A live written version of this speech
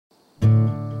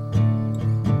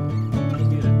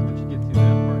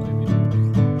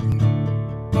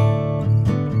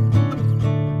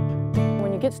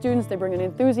graduate students, they bring an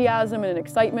enthusiasm and an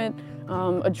excitement,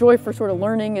 a joy for sort of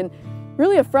learning, and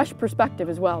really a fresh perspective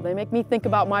as well. They make me think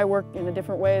about my work in a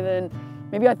different way than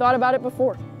maybe I thought about it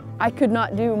before. I could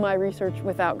not do my research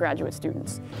without graduate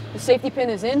students. The safety pin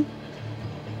is in.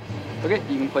 Okay,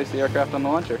 you can place the aircraft on the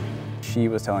launcher. She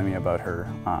was telling me about her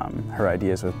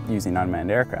ideas with using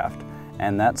unmanned aircraft,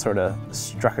 and that sort of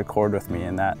struck a chord with me,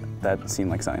 and that seemed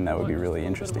like something that would be really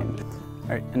interesting. All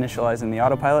right, initializing the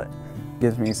autopilot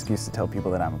gives me an excuse to tell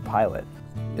people that I'm a pilot.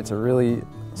 It's a really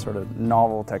sort of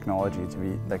novel technology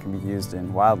that can be used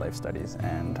in wildlife studies,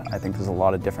 and I think there's a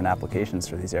lot of different applications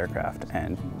for these aircraft,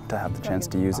 and to have the chance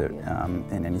to use it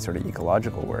in any sort of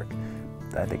ecological work,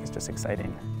 I think is just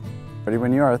exciting. Ready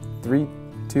when you are. 3,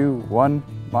 2, 1,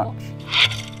 launch.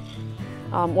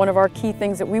 One of our key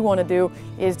things that we want to do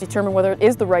is determine whether it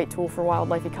is the right tool for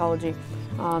wildlife ecology,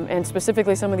 and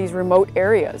specifically some of these remote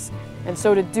areas. And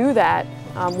so to do that,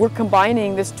 we're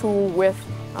combining this tool with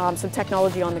some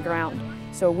technology on the ground.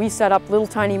 So we set up little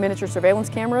tiny miniature surveillance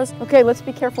cameras. Okay, let's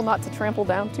be careful not to trample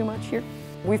down too much here.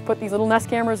 We've put these little Nest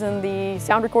cameras and the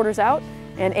sound recorders out,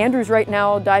 and Andrew's right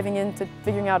now diving into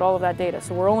figuring out all of that data.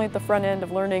 So we're only at the front end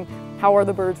of learning how are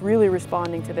the birds really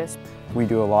responding to this. We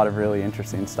do a lot of really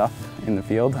interesting stuff in the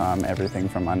field, everything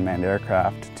from unmanned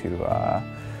aircraft to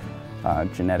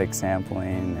genetic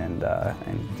sampling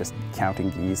and just counting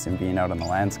geese and being out on the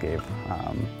landscape.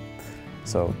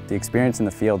 So the experience in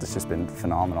the field has just been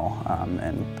phenomenal,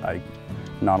 and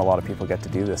not a lot of people get to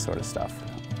do this sort of stuff.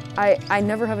 I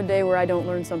never have a day where I don't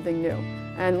learn something new.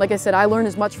 And like I said, I learn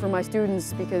as much from my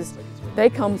students because they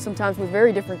come sometimes with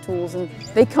very different tools, and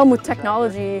they come with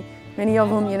technology. Many of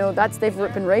them, you know, they've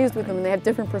been raised with them, and they have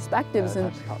different perspectives,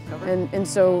 and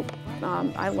so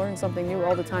I learn something new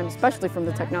all the time, especially from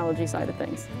the technology side of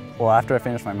things. Well, after I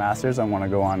finish my master's, I want to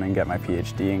go on and get my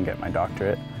PhD and get my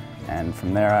doctorate, and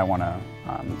from there I want to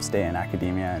stay in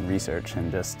academia and research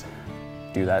and just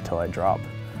do that till I drop.